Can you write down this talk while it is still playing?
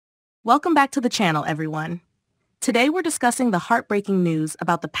Welcome back to the channel, everyone. Today we're discussing the heartbreaking news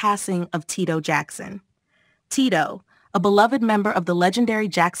about the passing of Tito Jackson. Tito, a beloved member of the legendary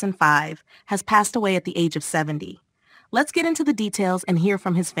Jackson 5, has passed away at the age of 70. Let's get into the details and hear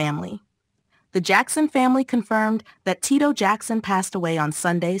from his family. The Jackson family confirmed that Tito Jackson passed away on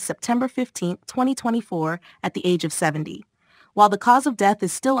Sunday, September 15, 2024, at the age of 70. While the cause of death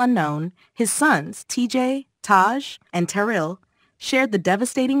is still unknown, his sons, TJ, Taj, and Adaryll, shared the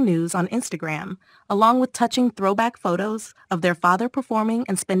devastating news on Instagram, along with touching throwback photos of their father performing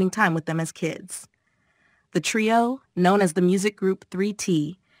and spending time with them as kids. The trio, known as the music group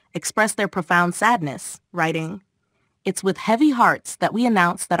 3T, expressed their profound sadness, writing, "It's with heavy hearts that we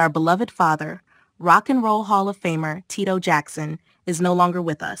announce that our beloved father, Rock and Roll Hall of Famer Tito Jackson, is no longer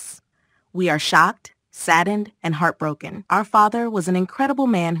with us. We are shocked, saddened, and heartbroken. Our father was an incredible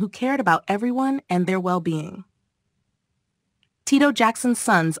man who cared about everyone and their well-being." Tito Jackson's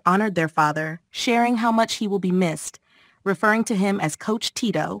sons honored their father, sharing how much he will be missed, referring to him as Coach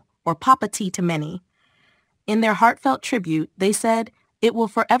Tito, or Papa T to many. In their heartfelt tribute, they said, "It will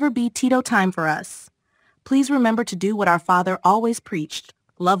forever be Tito time for us. Please remember to do what our father always preached,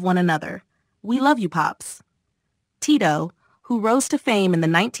 love one another. We love you, Pops." Tito, who rose to fame in the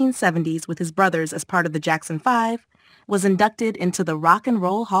 1970s with his brothers as part of the Jackson 5, was inducted into the Rock and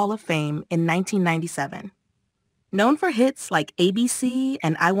Roll Hall of Fame in 1997. Known for hits like ABC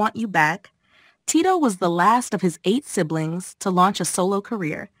and I Want You Back, Tito was the last of his 8 siblings to launch a solo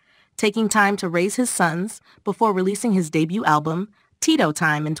career, taking time to raise his sons before releasing his debut album, Tito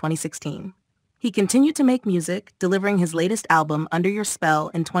Time, in 2016. He continued to make music, delivering his latest album, Under Your Spell,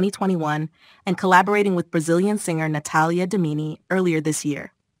 in 2021 and collaborating with Brazilian singer Natalia Domini earlier this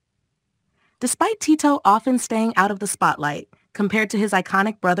year. Despite Tito often staying out of the spotlight compared to his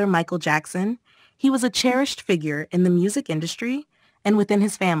iconic brother Michael Jackson, he was a cherished figure in the music industry and within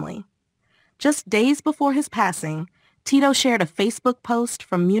his family. Just days before his passing, Tito shared a Facebook post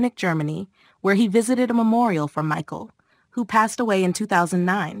from Munich, Germany, where he visited a memorial for Michael, who passed away in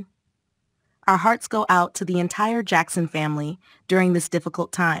 2009. Our hearts go out to the entire Jackson family during this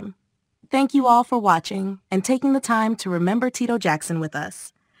difficult time. Thank you all for watching and taking the time to remember Tito Jackson with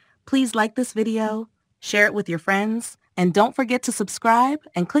us. Please like this video, share it with your friends, and don't forget to subscribe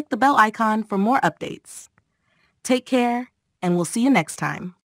and click the bell icon for more updates. Take care, and we'll see you next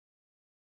time.